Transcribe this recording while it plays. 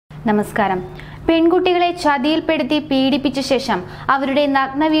നമസ്കാരം. പെൺകുട്ടികളെ ചതിയിൽപ്പെടുത്തി പീഡിപ്പിച്ച ശേഷം അവരുടെ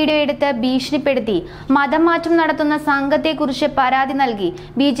നഗ്ന വീഡിയോ എടുത്ത് ഭീഷണിപ്പെടുത്തി മതം മാറ്റം നടത്തുന്ന സംഘത്തെക്കുറിച്ച് പരാതി നൽകി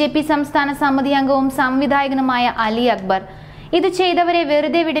ബിജെപി സംസ്ഥാന സമിതി അംഗവും സംവിധായകനുമായ അലി അക്ബർ. ഇത് ചെയ്തവരെ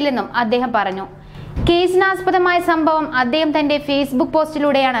വെറുതെ വിടില്ലെന്നും അദ്ദേഹം പറഞ്ഞു. കേസിനാസ്പദമായ സംഭവം അദ്ദേഹം തന്റെ ഫേസ്ബുക്ക്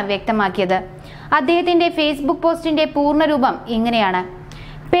പോസ്റ്റിലൂടെയാണ് വ്യക്തമാക്കിയത്. അദ്ദേഹത്തിന്റെ ഫേസ്ബുക്ക് പോസ്റ്റിന്റെ പൂർണ്ണരൂപം ഇങ്ങനെയാണ്: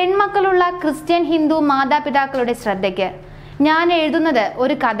 പെൺമക്കളുള്ള ക്രിസ്ത്യൻ ഹിന്ദു മാതാപിതാക്കളുടെ ശ്രദ്ധയ്ക്ക്. ഞാൻ എഴുതുന്നത്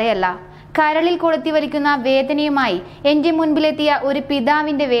ഒരു കഥയല്ല. കരളിൽ കൊളുത്തി വലിക്കുന്ന വേദനയുമായി എൻ്റെ മുൻപിലെത്തിയ ഒരു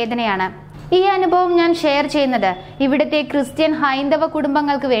പിതാവിൻ്റെ വേദനയാണ്. ഈ അനുഭവം ഞാൻ ഷെയർ ചെയ്യുന്നത് ഇവിടുത്തെ ക്രിസ്ത്യൻ ഹൈന്ദവ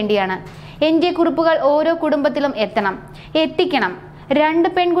കുടുംബങ്ങൾക്ക് വേണ്ടിയാണ്. എൻ്റെ കുറിപ്പുകൾ ഓരോ കുടുംബത്തിലും എത്തിക്കണം. 2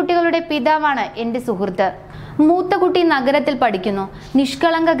 പെൺകുട്ടികളുടെ പിതാവാണ് എൻ്റെ സുഹൃത്ത്. മൂത്ത കുട്ടി നഗരത്തിൽ പഠിക്കുന്നു.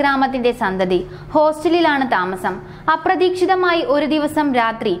 നിഷ്കളങ്ക ഗ്രാമത്തിന്റെ സന്തതി. ഹോസ്റ്റലിലാണ് താമസം. അപ്രതീക്ഷിതമായി ഒരു ദിവസം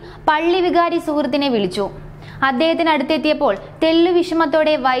രാത്രി പള്ളി വികാരി സുഹൃത്തിനെ വിളിച്ചു. അദ്ദേഹത്തിന് അടുത്തെത്തിയപ്പോൾ തെല്ലു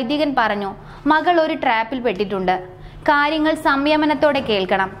വിഷമത്തോടെ വൈദികൻ പറഞ്ഞു, മകൾ ഒരു ട്രാപ്പിൽ പെട്ടിട്ടുണ്ട്. കാര്യങ്ങൾ സംയമനത്തോടെ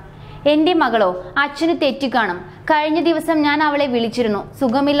കേൾക്കണം. എൻ്റെ മകളോ? അച്ഛന് തെറ്റിക്കാണും. കഴിഞ്ഞ ദിവസം ഞാൻ അവളെ വിളിച്ചിരുന്നു.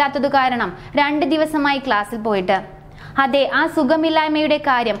 സുഖമില്ലാത്തതു കാരണം 2 ദിവസമായി ക്ലാസ്സിൽ പോയിട്ട്. അതെ, ആ സുഖമില്ലായ്മയുടെ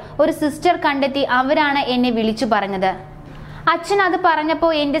കാര്യം ഒരു സിസ്റ്റർ കണ്ടെത്തി അവരാണ് എന്നെ വിളിച്ചു പറഞ്ഞത്. അച്ഛൻ അത്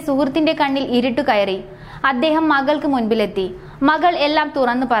പറഞ്ഞപ്പോൾ എൻ്റെ സുഹൃത്തിന്റെ കണ്ണിൽ ഇരുട്ടു കയറി. അദ്ദേഹം മകൾക്ക് മുൻപിലെത്തി. മകൾ എല്ലാം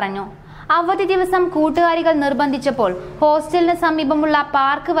തുറന്നു പറഞ്ഞു. അവധി ദിവസം കൂട്ടുകാരികൾ നിർബന്ധിച്ചപ്പോൾ ഹോസ്റ്റലിന് സമീപമുള്ള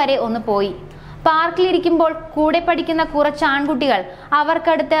പാർക്ക് വരെ ഒന്ന് പോയി. പാർക്കിലിരിക്കുമ്പോൾ കൂടെ പഠിക്കുന്ന കുറച്ച് ആൺകുട്ടികൾ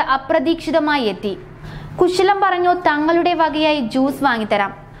അവർക്കടുത്ത് അപ്രതീക്ഷിതമായി എത്തി. കുശലം പറഞ്ഞു, തങ്ങളുടെ വകയായി ജ്യൂസ്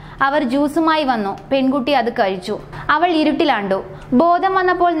വാങ്ങിത്തരാം. അവർ ജ്യൂസുമായി വന്നു. പെൺകുട്ടി അത് കഴിച്ചു. അവൾ ഇരുട്ടിലാണ്ടു. ബോധം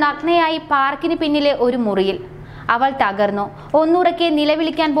വന്നപ്പോൾ നഗ്നയായി പാർക്കിന് പിന്നിലെ ഒരു മുറിയിൽ. അവൾ തകർന്നു. ഒന്നുറക്കെ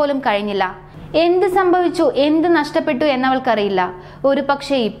നിലവിളിക്കാൻ പോലും കഴിഞ്ഞില്ല. എന്ത് സംഭവിച്ചു, എന്ത് നഷ്ടപ്പെട്ടു എന്നവൾക്കറിയില്ല. ഒരു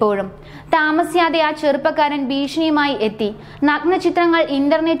പക്ഷേ ഇപ്പോഴും. താമസിയാതെ ആ ചെറുപ്പക്കാരൻ ഭീഷണിയുമായി എത്തി. നഗ്ന ചിത്രങ്ങൾ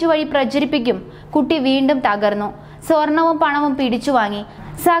ഇന്റർനെറ്റ് വഴി പ്രചരിപ്പിക്കും. കുട്ടി വീണ്ടും തകർന്നു. സ്വർണവും പണവും പിടിച്ചു വാങ്ങി.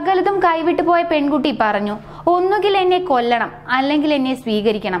 സകലതും കൈവിട്ടു പോയ പെൺകുട്ടി പറഞ്ഞു, ഒന്നുകിൽ എന്നെ കൊല്ലണം, അല്ലെങ്കിൽ എന്നെ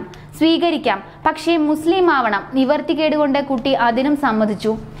സ്വീകരിക്കാം, പക്ഷേ മുസ്ലിം ആവണം. നിവർത്തിക്കേടുകൊണ്ട് കുട്ടി അതിനും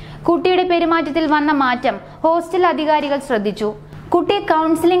സമ്മതിച്ചു. കുട്ടിയുടെ പെരുമാറ്റത്തിൽ വന്ന മാറ്റം ഹോസ്റ്റൽ അധികാരികൾ ശ്രദ്ധിച്ചു. കുട്ടി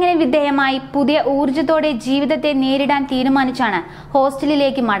കൗൺസിലിംഗിന് വിധേയമായി പുതിയ ഊർജത്തോടെ ജീവിതത്തെ നേരിടാൻ തീരുമാനിച്ചാണ്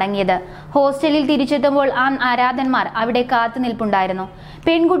ഹോസ്റ്റലിലേക്ക് മടങ്ങിയത്. ഹോസ്റ്റലിൽ തിരിച്ചെത്തുമ്പോൾ ആ ആരാധന്മാർ അവിടെ കാത്തു നിൽപ്പുണ്ടായിരുന്നു.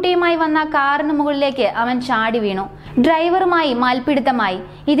 പെൺകുട്ടിയുമായി വന്ന കാറിന് മുകളിലേക്ക് അവൻ ചാടി വീണു. ഡ്രൈവറുമായി മൽപ്പിടുത്തമായി.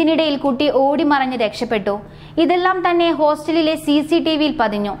 ഇതിനിടയിൽ കുട്ടി ഓടി മറഞ്ഞ് രക്ഷപ്പെട്ടു. ഇതെല്ലാം തന്നെ ഹോസ്റ്റലിലെ CCTVയിൽ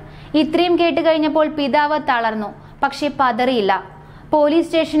പതിഞ്ഞു. ഇത്രയും കേട്ട് കഴിഞ്ഞപ്പോൾ പിതാവ് തളർന്നു. പക്ഷെ പതറിയില്ല. പോലീസ്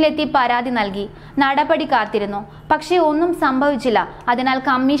സ്റ്റേഷനിലെത്തി പരാതി നൽകി. നടപടി കാത്തിരുന്നു. പക്ഷേ ഒന്നും സംഭവിച്ചില്ല. അതിനാൽ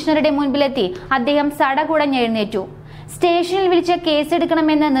കമ്മീഷണറുടെ മുൻപിലെത്തി അദ്ദേഹം സടകുടഞ്ഞെഴുന്നേറ്റു. സ്റ്റേഷനിൽ വിളിച്ച്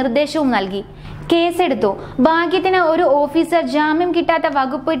കേസെടുക്കണമെന്ന് നിർദ്ദേശവും നൽകി. കേസെടുത്തു. ഭാഗ്യത്തിന് ഒരു ഓഫീസർ ജാമ്യം കിട്ടാത്ത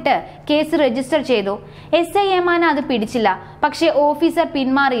വകുപ്പിട്ട് കേസ് രജിസ്റ്റർ ചെയ്തു. SI ഏമാന് അത് പിടിച്ചില്ല. പക്ഷേ ഓഫീസർ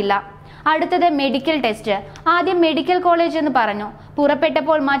പിന്മാറിയില്ല. അടുത്തത് മെഡിക്കൽ ടെസ്റ്റ്. ആദ്യം മെഡിക്കൽ കോളേജ് എന്ന് പറഞ്ഞു.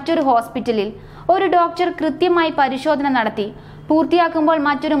 പുറപ്പെട്ടപ്പോൾ മറ്റൊരു ഹോസ്പിറ്റലിൽ. ഒരു ഡോക്ടർ കൃത്യമായി പരിശോധന നടത്തി. പൂർത്തിയാക്കുമ്പോൾ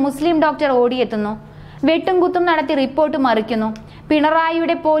മറ്റൊരു മുസ്ലിം ഡോക്ടർ ഓടിയെത്തുന്നു. വെട്ടും കുത്തും നടത്തി റിപ്പോർട്ട് മറിക്കുന്നു.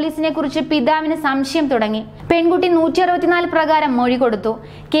 പിണറായിയുടെ പോലീസിനെ കുറിച്ച് പിതാവിന് സംശയം തുടങ്ങി. പെൺകുട്ടി 164 പ്രകാരം മൊഴി കൊടുത്തു.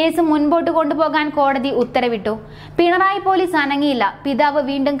 കേസ് മുൻപോട്ട് കൊണ്ടുപോകാൻ കോടതി ഉത്തരവിട്ടു. പിണറായി പോലീസ് അനങ്ങിയില്ല. പിതാവ്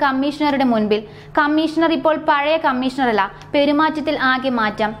വീണ്ടും കമ്മീഷണറുടെ മുൻപിൽ. കമ്മീഷണർ ഇപ്പോൾ പഴയ കമ്മീഷണറല്ല. പെരുമാറ്റത്തിൽ ആകെ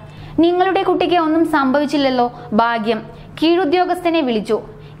മാറ്റം. നിങ്ങളുടെ കുട്ടിക്ക് ഒന്നും സംഭവിച്ചില്ലല്ലോ, ഭാഗ്യം. കീഴുദ്യോഗസ്ഥനെ വിളിച്ചു.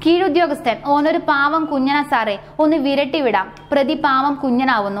 കീഴുദ്യോഗസ്ഥൻ, ഓനൊരു പാവം കുഞ്ഞന സാറേ, ഒന്ന് വിരട്ടിവിടാം. പ്രതി പാവം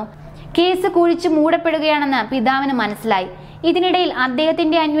കുഞ്ഞനാവുന്നു. കേസ് കുഴിച്ചു മൂടപ്പെടുകയാണെന്ന് പിതാവിന് മനസ്സിലായി. ഇതിനിടയിൽ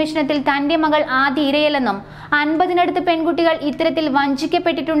അദ്ദേഹത്തിന്റെ അന്വേഷണത്തിൽ തന്റെ മകൾ ആദ്യ ഇരയല്ലെന്നും 50-നടുത്ത് പെൺകുട്ടികൾ ഇത്തരത്തിൽ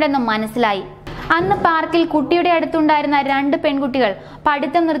വഞ്ചിക്കപ്പെട്ടിട്ടുണ്ടെന്നും മനസ്സിലായി. അന്ന് പാർക്കിൽ കുട്ടിയുടെ അടുത്തുണ്ടായിരുന്ന 2 പെൺകുട്ടികൾ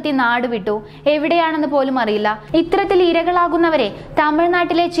പഠിത്തം നിർത്തി നാടുവിട്ടു. എവിടെയാണെന്ന് പോലും അറിയില്ല. ഇത്തരത്തിൽ ഇരകളാകുന്നവരെ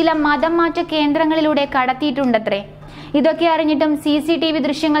തമിഴ്നാട്ടിലെ ചില മതം മാറ്റ കേന്ദ്രങ്ങളിലൂടെ കടത്തിയിട്ടുണ്ടത്രേ. ഇതൊക്കെ അറിഞ്ഞിട്ടും CCTV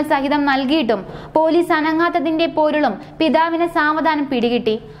ദൃശ്യങ്ങൾ സഹിതം നൽകിയിട്ടും പോലീസ് അനങ്ങാത്തതിന്റെ പോരുളും പിതാവിന് സാവധാനം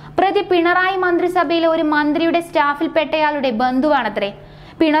പിടികിട്ടി. പ്രതി പിണറായി മന്ത്രിസഭയിലെ ഒരു മന്ത്രിയുടെ സ്റ്റാഫിൽപ്പെട്ടയാളുടെ ബന്ധുവാണത്രേ.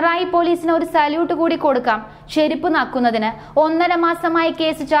 പിണറായി പോലീസിന് ഒരു സല്യൂട്ട് കൂടി കൊടുക്കാം. ചെരുപ്പ് നക്കുന്നതിന് 1.5 മാസമായി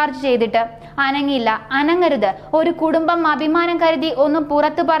കേസ് ചാർജ് ചെയ്തിട്ട് അനങ്ങിയില്ല. അനങ്ങരുത്. ഒരു കുടുംബം അഭിമാനം കരുതി ഒന്നും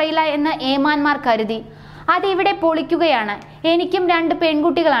പുറത്തു പറയില്ല എന്ന് ഏമാന്മാർ കരുതി. അതിവിടെ പൊളിക്കുകയാണ്. എനിക്കും 2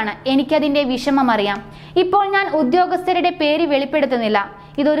 പെൺകുട്ടികളാണ്. എനിക്കതിന്റെ വിഷമം അറിയാം. ഇപ്പോൾ ഞാൻ ഉദ്യോഗസ്ഥരുടെ പേര് വെളിപ്പെടുത്തുന്നില്ല.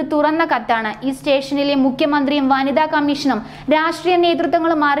 ഇതൊരു തുറന്ന കത്താണ്. ഈ സ്റ്റേഷനിലെ മുഖ്യമന്ത്രിയും വനിതാ കമ്മീഷനും രാഷ്ട്രീയ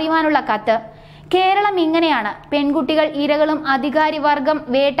നേതൃത്വങ്ങളും അറിയുവാനുള്ള കത്ത്. കേരളം ഇങ്ങനെയാണ്. പെൺകുട്ടികൾ ഇരകളും അധികാരി വർഗം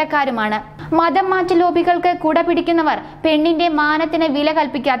വേട്ടക്കാരുമാണ്. മതം മാറ്റ ലോബികൾക്ക് കുട പിടിക്കുന്നവർ, പെണ്ണിന്റെ മാനത്തിന് വില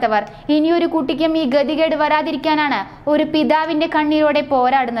കൽപ്പിക്കാത്തവർ. ഇനിയൊരു കുട്ടിക്കും ഈ ഗതികേട് വരാതിരിക്കാനാണ് ഒരു പിതാവിന്റെ കണ്ണീരോടെ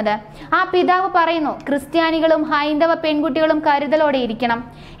പോരാടുന്നത്. ആ പിതാവ് പറയുന്നു, ക്രിസ്ത്യാനികളും ഹൈന്ദവ പെൺകുട്ടികളും കരുതലോടെ ഇരിക്കണം.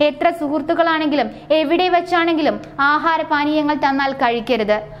 എത്ര സുഹൃത്തുക്കളാണെങ്കിലും എവിടെ വെച്ചാണെങ്കിലും ആഹാരപാനീയങ്ങൾ തന്നാൽ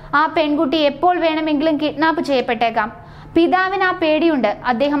കഴിക്കരുത്. ആ പെൺകുട്ടി എപ്പോൾ വേണമെങ്കിലും കിഡ്നാപ്പ് ചെയ്യപ്പെട്ടേക്കാം. പിതാവിന് ആ പേടിയുണ്ട്.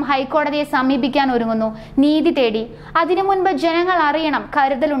 അദ്ദേഹം ഹൈക്കോടതിയെ സമീപിക്കാൻ ഒരുങ്ങുന്നു, നീതി തേടി. അതിനു മുൻപ് ജനങ്ങൾ അറിയണം,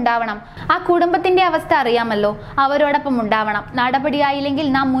 കരുതലുണ്ടാവണം. ആ കുടുംബത്തിന്റെ അവസ്ഥ അറിയാമല്ലോ, അവരോടൊപ്പം ഉണ്ടാവണം. നടപടിയായില്ലെങ്കിൽ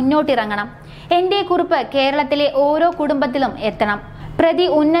നാം മുന്നോട്ടിറങ്ങണം. എന്റെ കുറിപ്പ് കേരളത്തിലെ ഓരോ കുടുംബത്തിലും എത്തണം. പ്രതി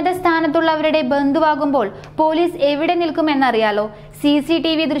ഉന്നത സ്ഥാനത്തുള്ളവരുടെ ബന്ധുവാകുമ്പോൾ പോലീസ് എവിടെ നിൽക്കുമെന്നറിയാലോ.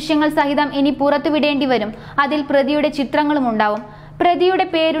 CCTV ദൃശ്യങ്ങൾ സഹിതം ഇനി പുറത്തുവിടേണ്ടി വരും. അതിൽ പ്രതിയുടെ ചിത്രങ്ങളും ഉണ്ടാവും. പ്രതിയുടെ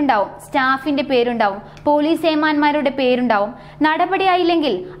പേരുണ്ടാവും, സ്റ്റാഫിന്റെ പേരുണ്ടാവും, പോലീസ് ഏമാന്മാരുടെ പേരുണ്ടാവും.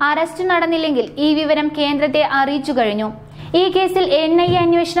 നടപടിയായില്ലെങ്കിൽ, അറസ്റ്റ് നടന്നില്ലെങ്കിൽ ഈ വിവരം കേന്ദ്രത്തെ അറിയിച്ചു കഴിഞ്ഞു. ഈ കേസിൽ NIA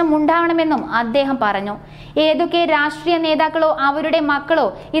അന്വേഷണം ഉണ്ടാവണമെന്നും അദ്ദേഹം പറഞ്ഞു. ഏതൊക്കെ രാഷ്ട്രീയ നേതാക്കളോ അവരുടെ മക്കളോ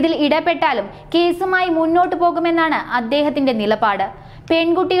ഇതിൽ ഇടപെട്ടാലും കേസുമായി മുന്നോട്ടു പോകുമെന്നാണ് അദ്ദേഹത്തിന്റെ നിലപാട്.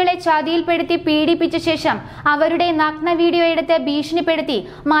 പെൺകുട്ടികളെ ചതിയിൽപ്പെടുത്തി പീഡിപ്പിച്ച ശേഷം അവരുടെ നഗ്ന വീഡിയോ എടുത്ത് ഭീഷണിപ്പെടുത്തി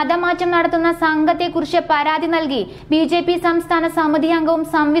മതമാറ്റം നടത്തുന്ന സംഘത്തെക്കുറിച്ച് പരാതി നൽകി BJP സംസ്ഥാന സമിതി അംഗവും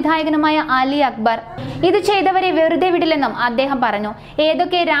സംവിധായകനുമായ അലി അക്ബർ. ഇത് ചെയ്തവരെ വെറുതെ വിടില്ലെന്നും അദ്ദേഹം പറഞ്ഞു.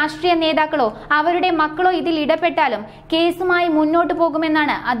 ഏതൊക്കെ രാഷ്ട്രീയ നേതാക്കളോ അവരുടെ മക്കളോ ഇതിൽ ഇടപെട്ടാലും കേസുമായി മുന്നോട്ടു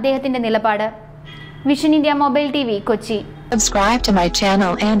പോകുമെന്നാണ് അദ്ദേഹത്തിന്റെ നിലപാട്. Vision India mobile TV, Kochi. Subscribe to my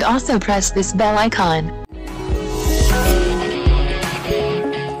channel and also press this bell icon.